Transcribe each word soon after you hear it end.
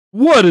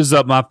What is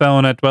up, my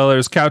fellow net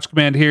dwellers? Couch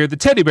Command here, the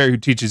teddy bear who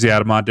teaches you how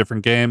to mod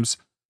different games.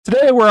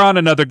 Today we're on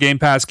another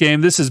Gamepass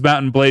game. This is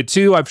Mountain Blade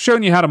 2. I've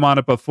shown you how to mod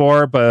it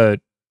before, but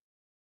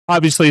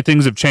obviously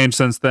things have changed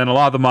since then. A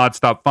lot of the mods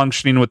stopped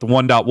functioning with the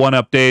 1.1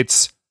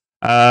 updates.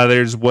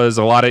 There was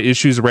a lot of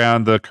issues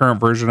around the current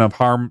version of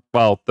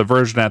the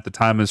version at the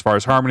time as far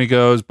as Harmony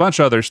goes, a bunch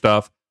of other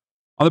stuff.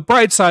 On the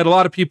bright side, a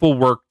lot of people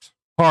worked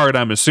hard,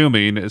 I'm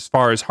assuming, as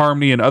far as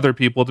Harmony and other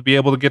people to be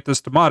able to get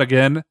this to mod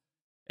again.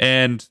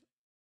 And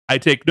I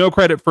take no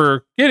credit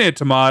for getting it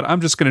to mod. I'm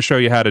just going to show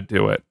you how to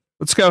do it.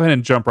 Let's go ahead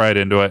and jump right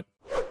into it.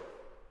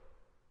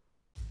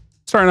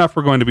 Starting off,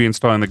 we're going to be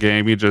installing the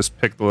game. You just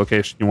pick the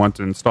location you want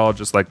to install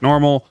just like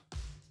normal.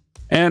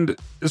 And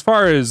as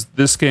far as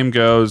this game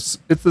goes,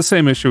 it's the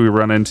same issue we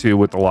run into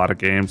with a lot of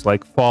games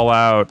like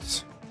Fallout,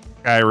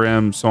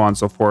 Skyrim, so on and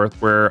so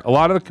forth, where a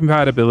lot of the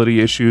compatibility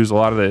issues, a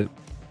lot of the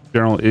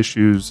general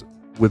issues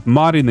with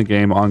modding the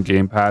game on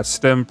Game Pass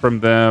stem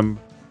from them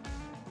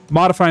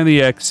modifying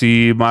the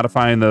exe,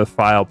 modifying the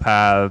file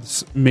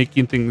paths,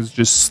 making things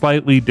just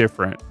slightly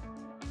different.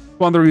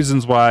 One of the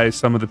reasons why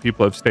some of the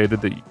people have stated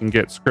that you can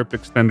get script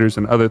extenders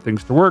and other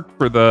things to work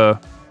for the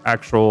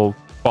actual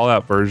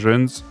Fallout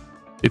versions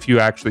if you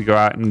actually go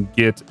out and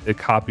get a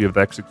copy of the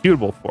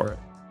executable for it.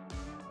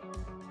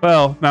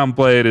 Well, Mountain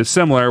Blade is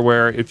similar,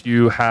 where if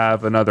you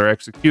have another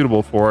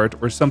executable for it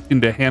or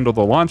something to handle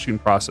the launching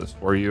process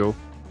for you,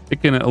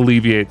 it can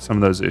alleviate some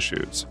of those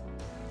issues.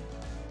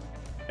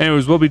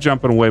 Anyways, we'll be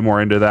jumping way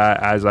more into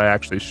that as I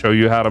actually show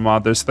you how to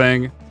mod this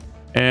thing.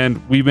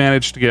 And we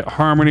managed to get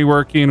Harmony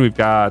working. We've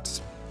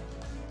got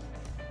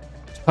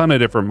a ton of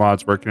different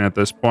mods working at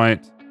this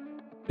point.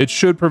 It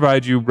should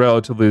provide you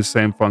relatively the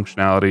same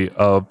functionality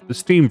of the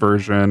Steam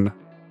version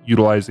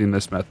utilizing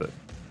this method.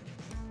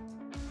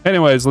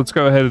 Anyways, let's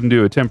go ahead and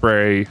do a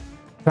temporary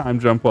time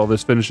jump while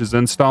this finishes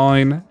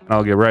installing, and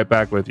I'll get right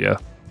back with you.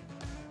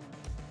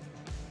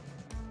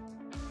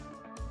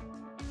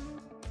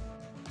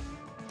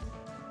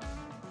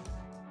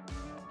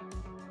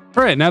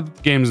 All right, now that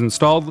the game's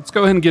installed, let's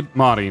go ahead and get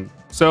modding.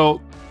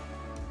 So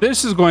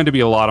this is going to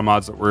be a lot of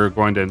mods that we're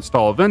going to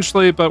install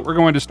eventually, but we're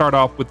going to start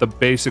off with the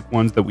basic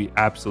ones that we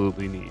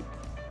absolutely need.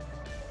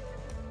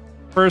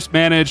 First,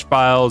 manage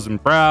files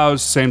and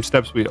browse, same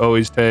steps we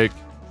always take.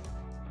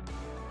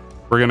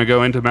 We're going to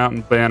go into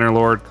Mountain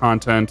Bannerlord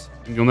content,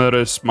 and you'll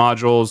notice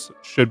modules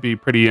should be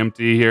pretty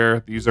empty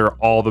here. These are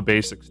all the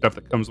basic stuff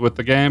that comes with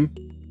the game.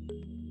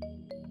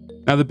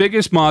 Now, the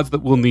biggest mods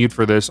that we'll need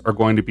for this are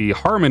going to be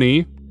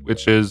Harmony,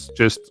 which is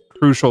just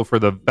crucial for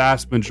the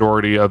vast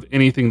majority of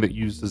anything that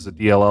uses a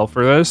DLL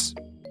for this.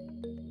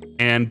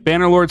 And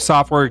Bannerlord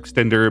software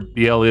extender,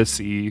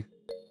 BLSE.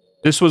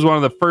 This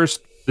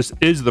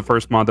is the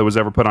first mod that was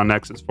ever put on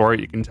Nexus for it.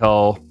 You can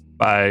tell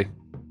by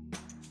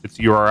its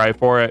URI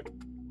for it.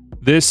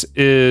 This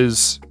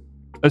is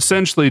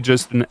essentially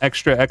just an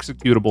extra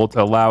executable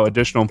to allow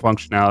additional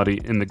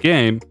functionality in the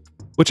game,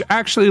 which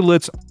actually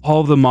lets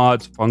all the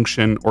mods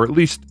function, or at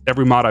least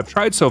every mod I've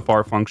tried so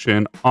far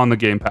function, on the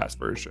Game Pass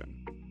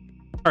version.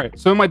 All right,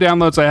 so in my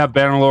downloads, I have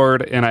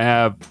Bannerlord and I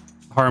have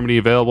Harmony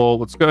available.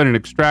 Let's go ahead and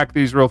extract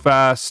these real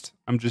fast.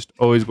 I'm just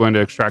always going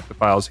to extract the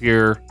files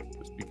here,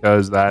 just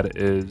because that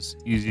is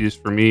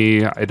easiest for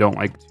me. I don't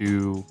like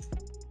to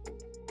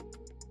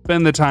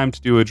spend the time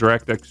to do a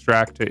direct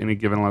extract to any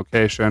given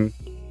location.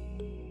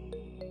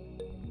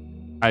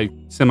 I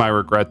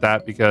semi-regret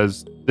that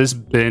because this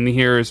bin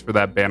here is for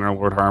that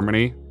Bannerlord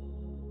Harmony.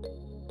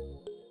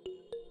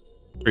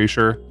 Pretty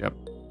sure, yep.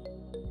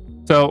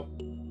 So,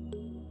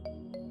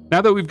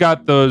 now that we've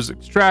got those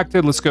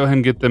extracted, let's go ahead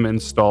and get them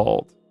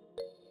installed.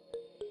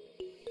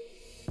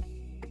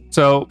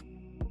 So,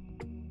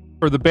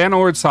 for the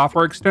Bannerlord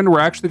software extender, we're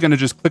actually going to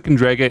just click and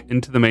drag it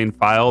into the main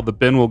file. The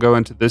bin will go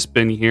into this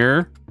bin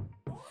here,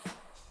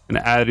 and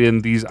add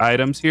in these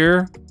items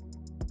here.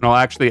 And I'll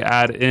actually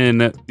add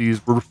in these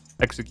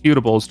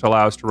executables to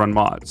allow us to run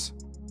mods.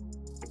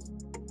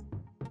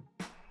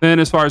 Then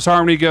as far as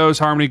Harmony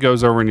goes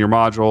over in your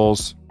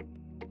modules.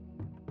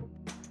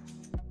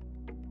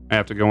 I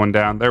have to go one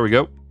down. There we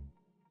go.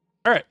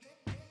 All right.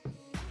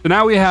 So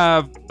now we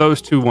have those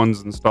two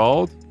ones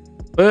installed.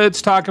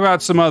 Let's talk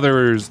about some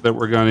others that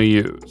we're going to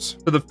use.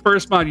 So the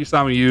first mod you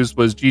saw me use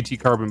was GT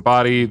Carbon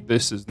Body.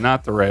 This is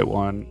not the right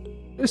one.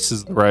 This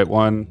is the right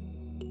one.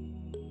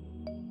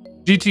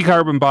 GT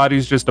Carbon Body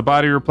is just a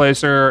body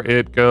replacer.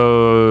 It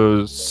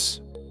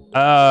goes,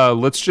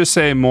 let's just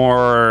say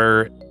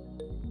more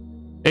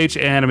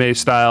H-anime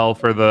style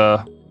for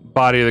the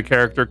body of the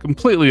character.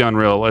 Completely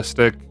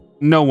unrealistic.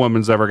 No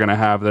woman's ever going to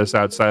have this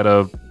outside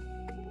of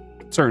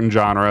certain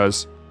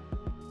genres.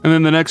 And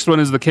then the next one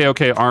is the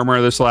KotK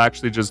Armor. This will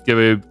actually just give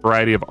a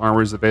variety of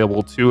armors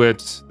available to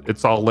it.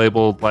 It's all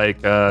labeled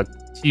like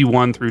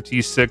T1 through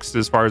T6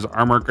 as far as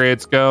armor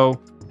grades go.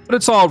 But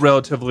it's all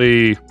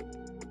relatively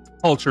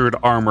cultured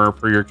armor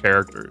for your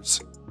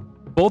characters.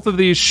 Both of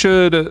these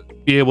should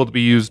be able to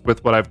be used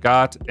with what I've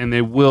got, and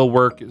they will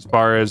work as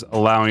far as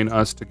allowing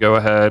us to go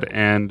ahead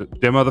and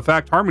demo the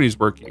fact Harmony's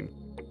working.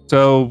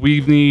 So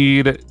we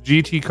need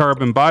GT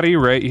Carbon Body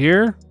right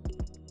here.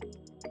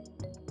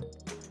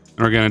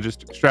 And we're going to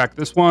just extract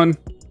this one.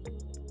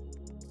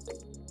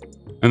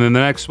 And then the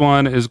next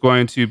one is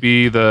going to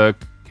be the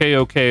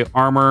KotK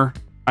Armor.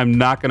 I'm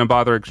not going to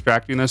bother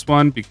extracting this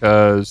one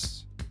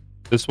because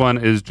this one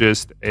is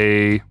just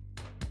a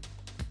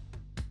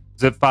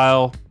zip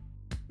file.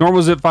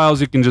 Normal zip files,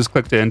 you can just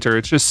click to enter.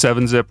 It's just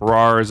 7-zip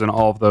RARs and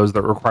all of those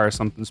that require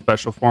something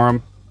special for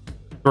them.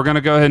 We're going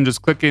to go ahead and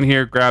just click in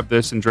here, grab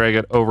this, and drag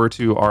it over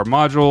to our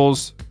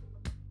modules.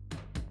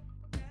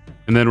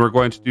 And then we're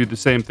going to do the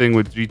same thing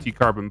with GT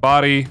Carbon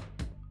Body.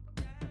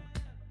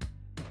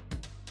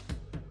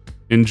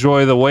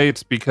 Enjoy the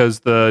weight because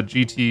the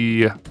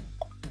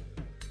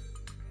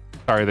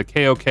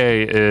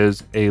KotK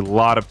is a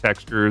lot of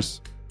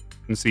textures.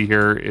 You can see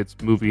here it's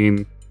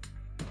moving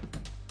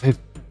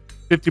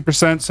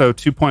 50%, so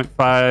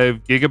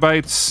 2.5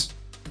 gigabytes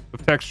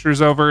of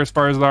textures over as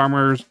far as the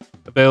armor's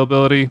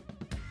availability.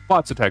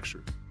 Lots of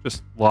textures,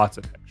 just lots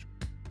of texture.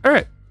 All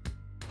right.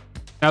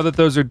 Now that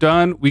those are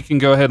done, we can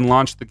go ahead and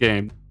launch the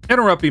game.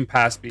 Interrupting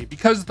past me,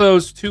 because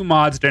those two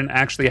mods didn't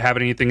actually have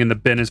anything in the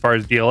bin as far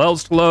as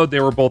DLLs to load,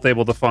 they were both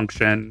able to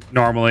function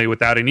normally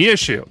without any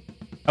issue.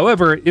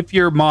 However, if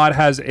your mod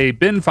has a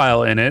bin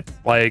file in it,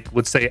 like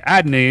let's say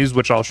Adonnays,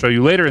 which I'll show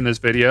you later in this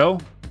video,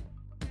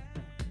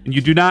 and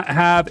you do not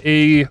have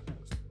a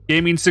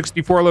Gaming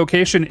 64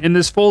 location in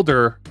this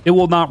folder, it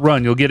will not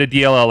run. You'll get a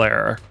DLL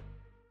error.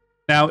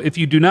 Now, if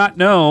you do not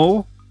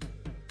know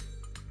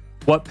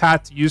what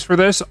path to use for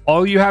this,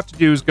 all you have to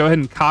do is go ahead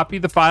and copy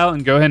the file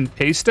and go ahead and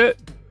paste it.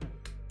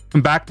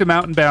 Come back to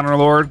Mountain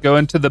Bannerlord, go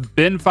into the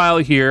bin file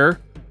here,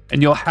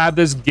 and you'll have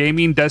this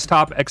gaming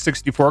desktop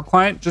x64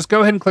 client. Just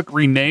go ahead and click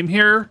rename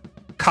here,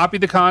 copy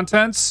the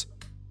contents,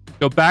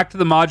 go back to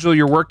the module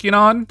you're working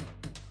on,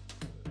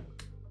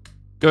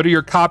 go to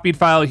your copied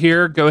file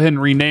here, go ahead and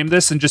rename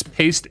this and just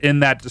paste in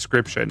that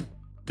description.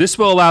 This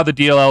will allow the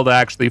DLL to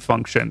actually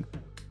function.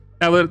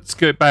 Now let's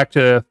get back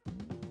to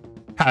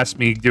past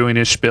me doing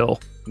his spiel.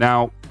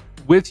 Now,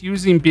 with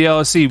using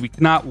BLSE, we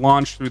cannot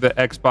launch through the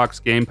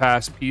Xbox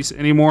Gamepass piece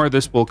anymore.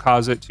 This will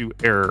cause it to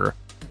error.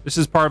 This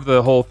is part of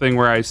the whole thing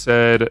where I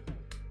said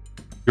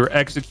your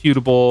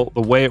executable,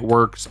 the way it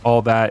works,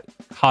 all that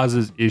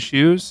causes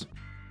issues.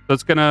 So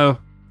it's gonna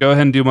go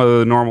ahead and do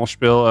the normal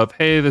spiel of,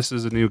 hey, this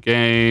is a new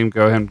game.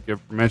 Go ahead and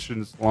give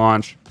permissions to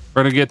launch.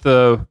 We're going to get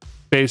the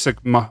basic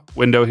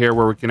window here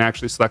where we can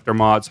actually select our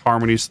mods,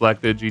 Harmony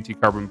selected, GT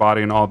Carbon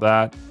Body, and all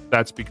that.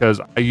 That's because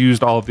I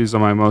used all of these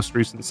on my most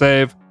recent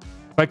save.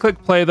 If I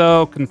click play,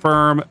 though,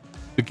 confirm,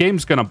 the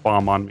game's going to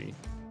bomb on me.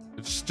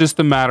 It's just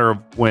a matter of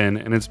when,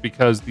 and it's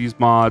because these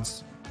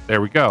mods,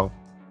 there we go.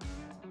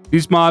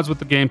 These mods with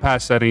the Game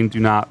Pass setting do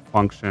not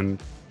function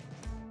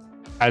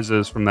as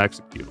is from the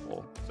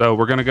executable. So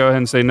we're going to go ahead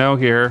and say no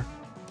here,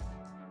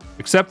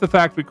 accept the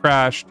fact we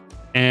crashed,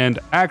 and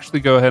actually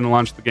go ahead and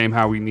launch the game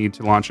how we need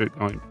to launch it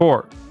going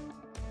forward.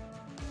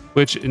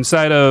 Which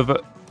inside of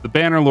the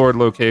Bannerlord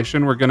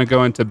location, we're going to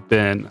go into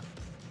bin.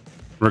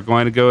 We're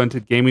going to go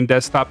into Gaming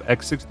Desktop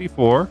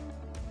x64.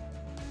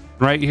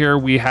 Right here,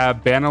 we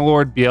have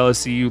Bannerlord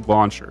BLSE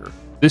Launcher.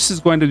 This is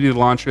going to be the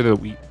launcher that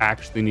we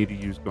actually need to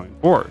use going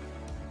forward.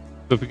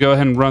 So if we go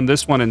ahead and run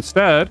this one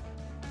instead,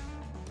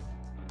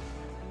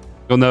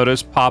 you'll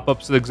notice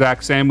pop-ups are the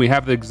exact same. We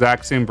have the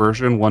exact same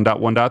version,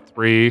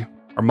 1.1.3.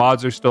 Our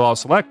mods are still all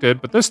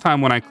selected, but this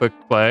time when I click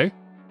play,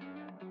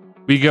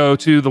 we go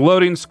to the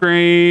loading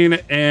screen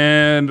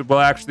and we'll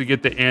actually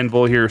get the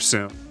anvil here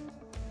soon.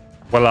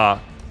 Voila.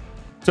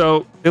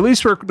 So at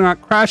least we're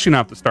not crashing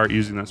off the start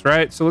using this,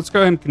 right? So let's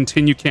go ahead and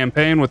continue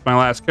campaign with my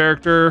last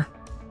character.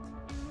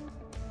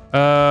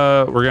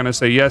 We're going to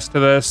say yes to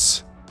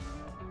this.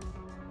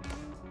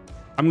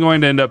 I'm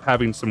going to end up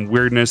having some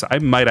weirdness. I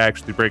might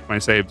actually break my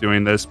save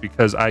doing this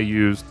because I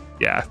used,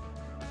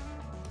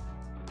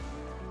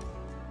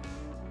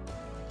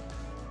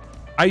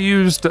 I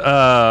used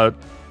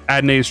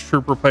Adonnay's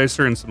troop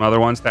replacer and some other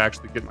ones to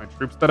actually get my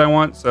troops that I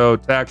want. So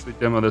to actually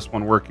demo this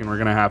one working, we're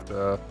going to have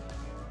to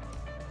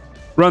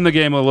run the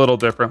game a little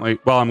differently.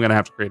 Well, I'm going to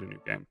have to create a new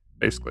game,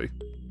 basically.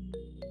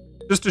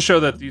 Just to show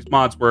that these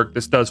mods work,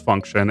 this does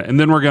function. And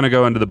then we're going to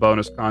go into the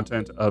bonus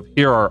content of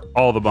here are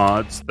all the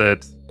mods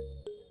that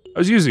I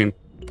was using.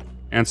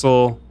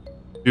 Cancel,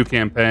 new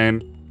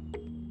campaign.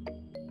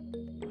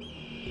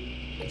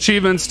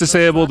 Achievements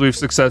disabled. We've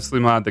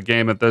successfully modded the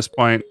game at this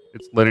point.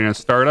 It's letting us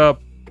start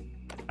up.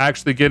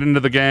 Actually get into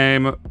the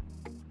game.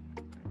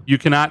 You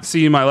cannot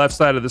see my left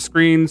side of the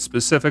screen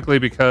specifically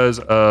because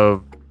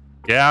of,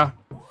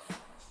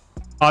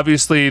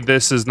 obviously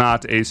this is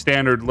not a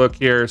standard look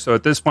here. So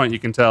at this point you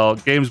can tell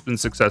game's been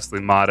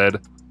successfully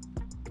modded.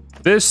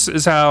 This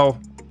is how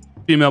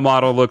female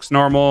model looks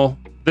normal.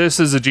 This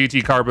is a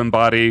GT Carbon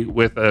Body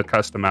with a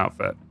custom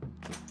outfit.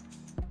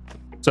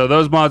 So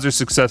those mods are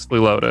successfully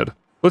loaded.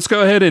 Let's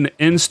go ahead and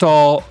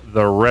install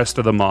the rest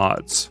of the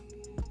mods.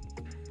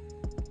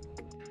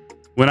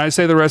 When I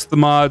say the rest of the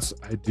mods,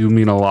 I do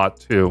mean a lot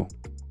too.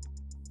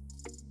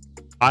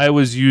 I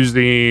was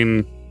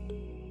using,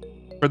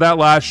 for that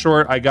last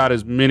short, I got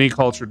as many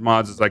cultured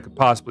mods as I could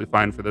possibly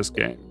find for this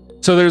game.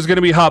 So there's going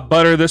to be hot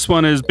butter. This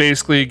one is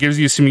basically gives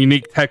you some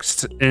unique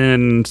text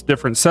in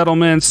different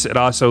settlements. It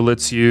also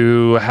lets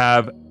you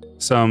have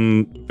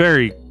some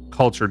very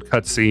cultured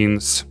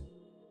cutscenes.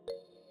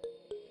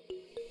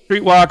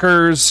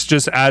 Streetwalkers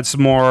just add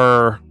some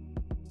more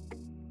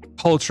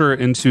culture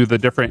into the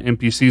different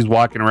NPCs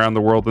walking around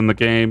the world in the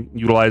game.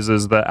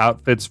 Utilizes the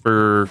outfits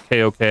for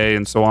KotK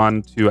and so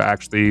on to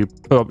actually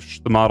push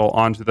the model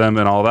onto them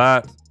and all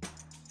that.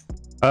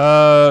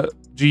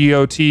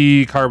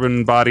 GOT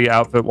carbon body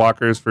outfit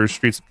walkers for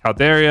Streets of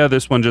Calradia.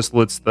 This one just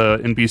lets the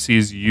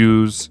NPCs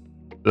use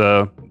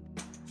the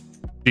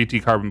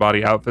GT carbon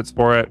body outfits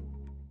for it.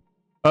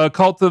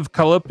 Kult of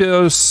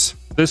Kallipygos.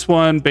 This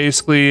one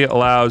basically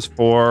allows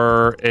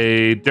for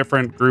a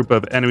different group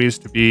of enemies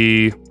to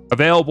be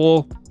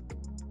available.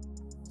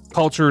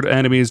 Cultured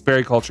enemies,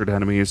 very cultured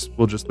enemies.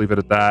 We'll just leave it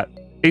at that.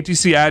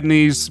 ATC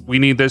Adonnays. We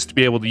need this to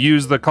be able to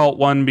use the cult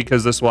one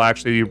because this will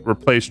actually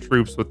replace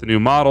troops with the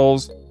new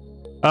models.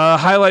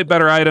 Highlight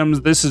better items.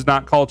 This is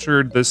not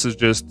cultured. This is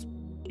just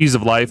ease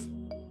of life.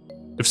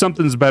 If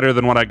something's better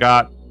than what I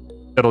got,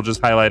 it'll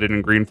just highlight it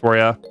in green for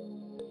you.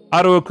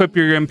 Auto-equip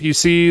your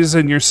NPCs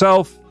and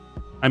yourself.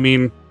 I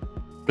mean,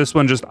 this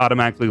one just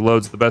automatically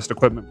loads the best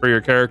equipment for your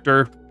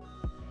character.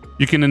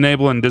 You can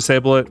enable and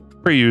disable it.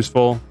 Pretty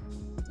useful.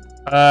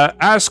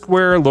 Ask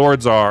where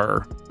lords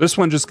are. This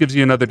one just gives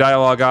you another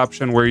dialogue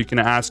option where you can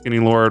ask any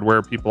lord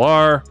where people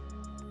are.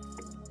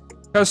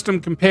 Custom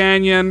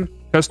companion.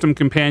 Custom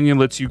companion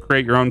lets you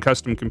create your own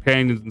custom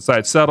companions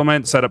inside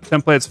settlement, set up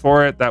templates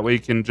for it. That way you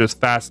can just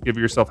fast give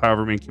yourself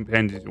however many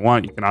companions you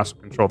want. You can also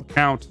control the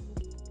count.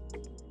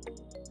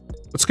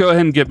 Let's go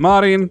ahead and get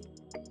modding.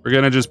 We're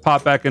going to just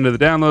pop back into the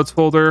downloads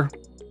folder.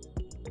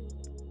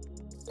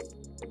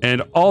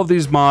 And all of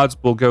these mods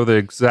will go the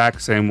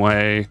exact same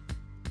way,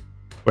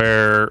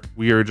 where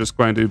we are just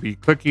going to be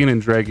clicking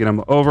and dragging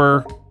them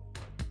over,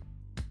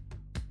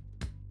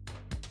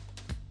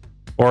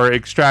 or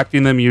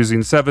extracting them using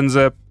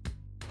 7-zip.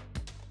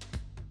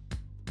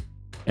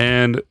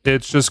 And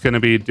it's just going to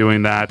be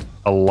doing that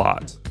a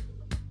lot.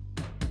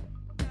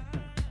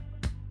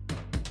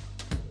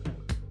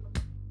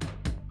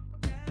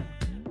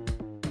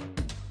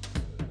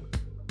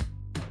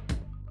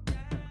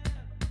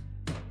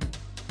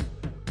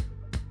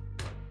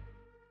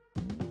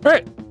 All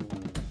right.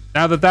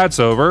 Now that that's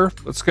over,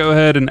 let's go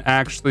ahead and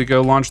actually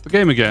go launch the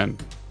game again.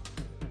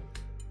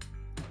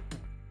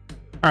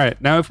 All right.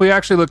 Now, if we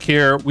actually look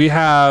here, we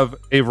have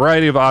a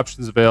variety of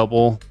options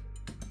available.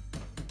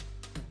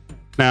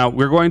 Now,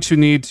 we're going to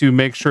need to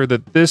make sure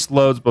that this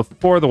loads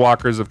before the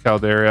Walkers of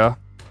Calradia.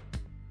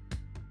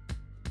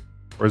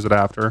 Or is it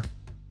after?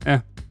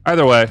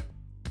 Either way.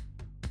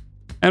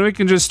 And we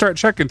can just start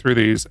checking through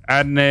these.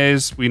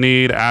 Adonnays, we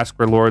need ask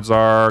where lords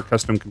are,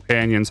 custom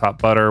companions, hot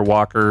butter,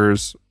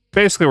 walkers.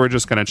 Basically, we're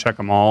just going to check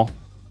them all.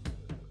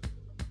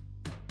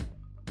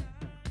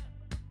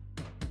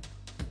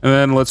 And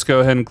then let's go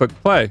ahead and click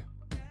play.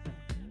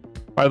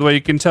 By the way,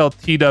 you can tell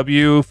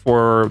TW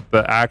for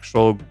the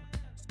actual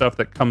stuff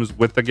that comes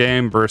with the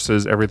game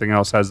versus everything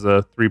else has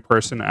the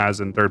 3-person as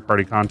in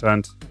third-party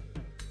content.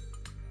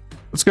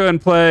 Let's go ahead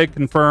and play,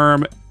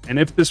 confirm, and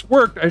if this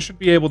worked, I should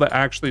be able to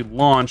actually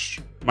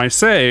launch my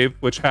save,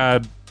 which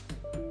had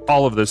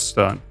all of this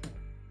done.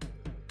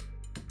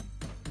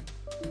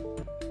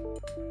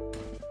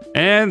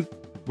 And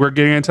we're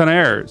getting a ton of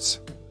errors.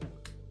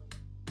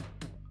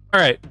 All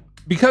right,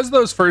 because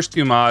those first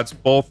two mods,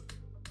 both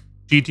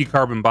GT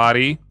Carbon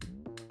Body,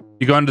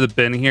 you go into the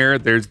bin here,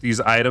 there's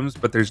these items,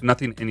 but there's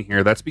nothing in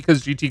here. That's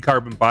because GT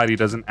Carbon Body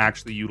doesn't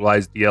actually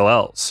utilize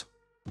DLLs.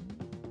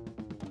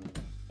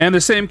 And the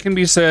same can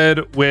be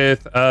said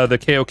with the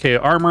KotK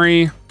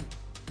Armory.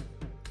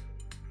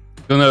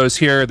 You'll notice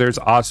here, there's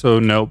also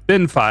no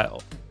bin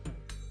file.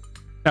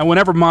 Now,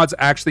 whenever mods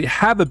actually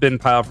have a bin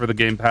file for the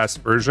Gamepass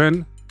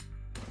version,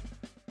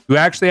 you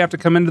actually have to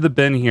come into the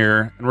bin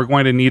here, and we're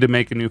going to need to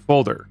make a new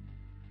folder.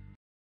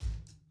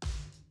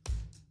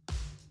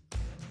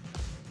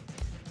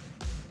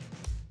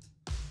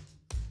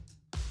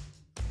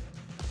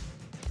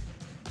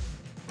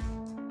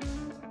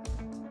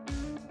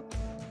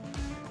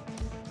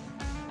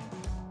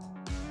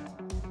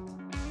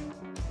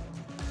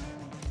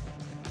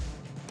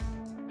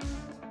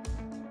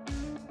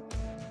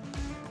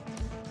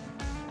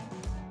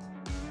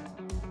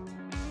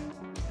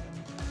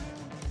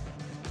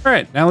 All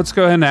right, now let's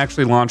go ahead and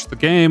actually launch the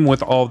game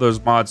with all of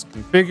those mods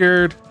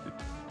configured.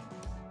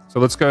 So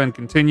let's go ahead and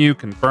continue,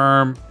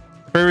 confirm.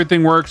 If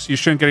everything works, you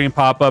shouldn't get any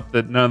pop-up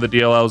that none of the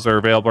DLLs are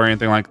available or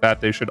anything like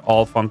that. They should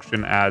all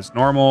function as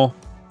normal.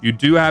 You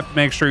do have to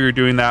make sure you're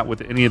doing that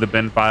with any of the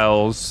bin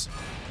files.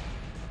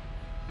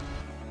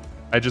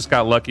 I just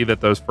got lucky that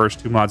those first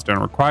two mods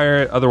don't require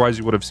it. Otherwise,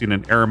 you would have seen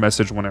an error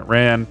message when it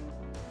ran.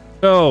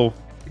 So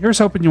here's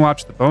hoping you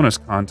watch the bonus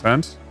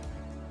content.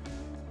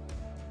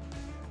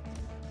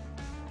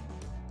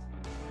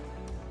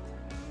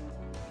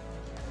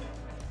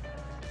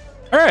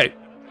 All right,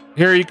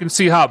 here you can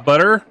see hot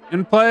butter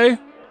in play.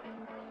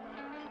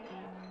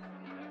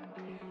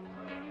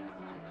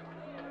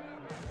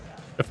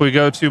 If we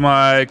go to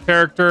my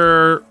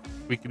character,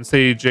 we can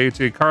see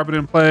JT Carbon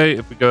in play.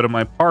 If we go to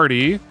my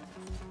party,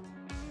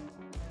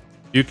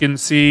 you can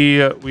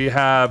see we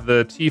have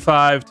the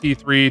T5,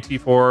 T3,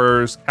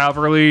 T4s,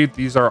 cavalry.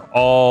 These are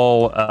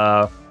all,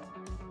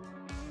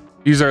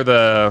 these are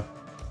the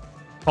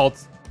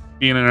cults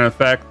being in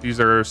effect. These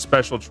are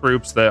special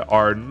troops that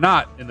are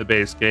not in the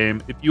base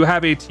game. If you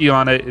have a T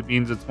on it, it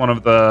means it's one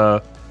of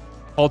the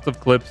Cult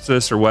of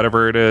Calypsis or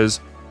whatever it is,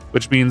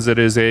 which means it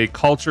is a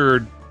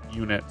cultured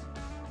unit.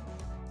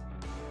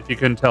 If you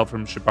couldn't tell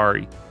from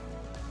Shibari.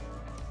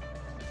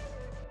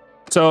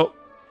 So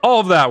all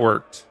of that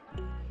worked.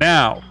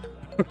 Now,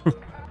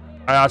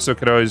 I also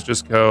could always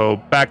just go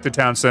back to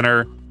town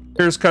center.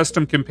 Here's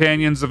custom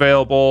companions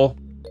available.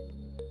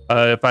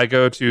 If I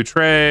go to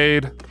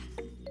trade,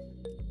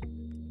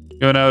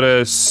 you'll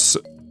notice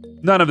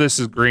none of this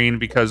is green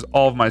because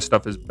all of my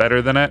stuff is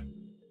better than it.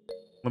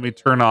 Let me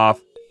turn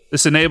off.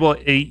 This enable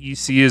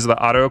AEC is the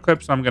auto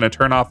equip, so I'm going to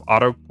turn off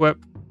auto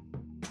equip.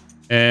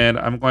 And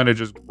I'm going to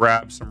just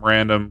grab some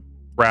random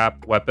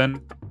crap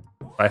weapon,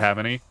 if I have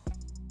any.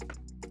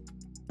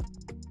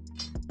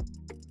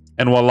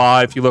 And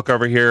voila, if you look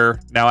over here,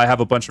 now I have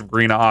a bunch of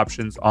green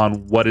options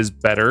on what is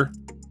better.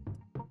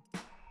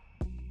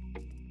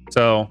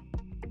 So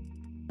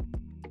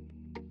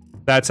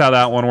that's how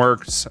that one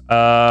works.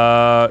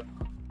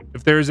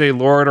 If there's a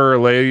lord or a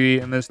lady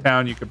in this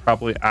town, you could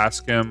probably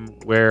ask him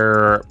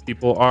where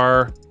people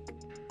are.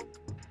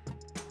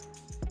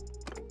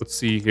 Let's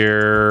see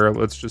here.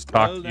 Let's just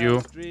talk to you.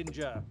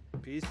 Stranger.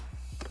 Peace.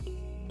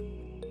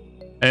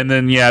 And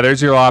then, yeah,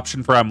 there's your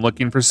option for I'm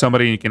looking for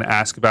somebody. You can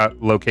ask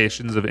about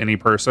locations of any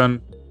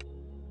person.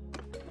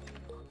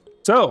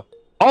 So,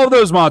 all of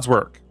those mods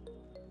work.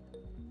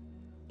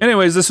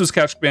 Anyways, this was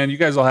Couch Band. You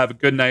guys all have a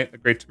good night, a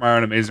great tomorrow,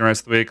 and an amazing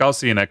rest of the week. I'll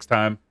see you next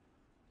time.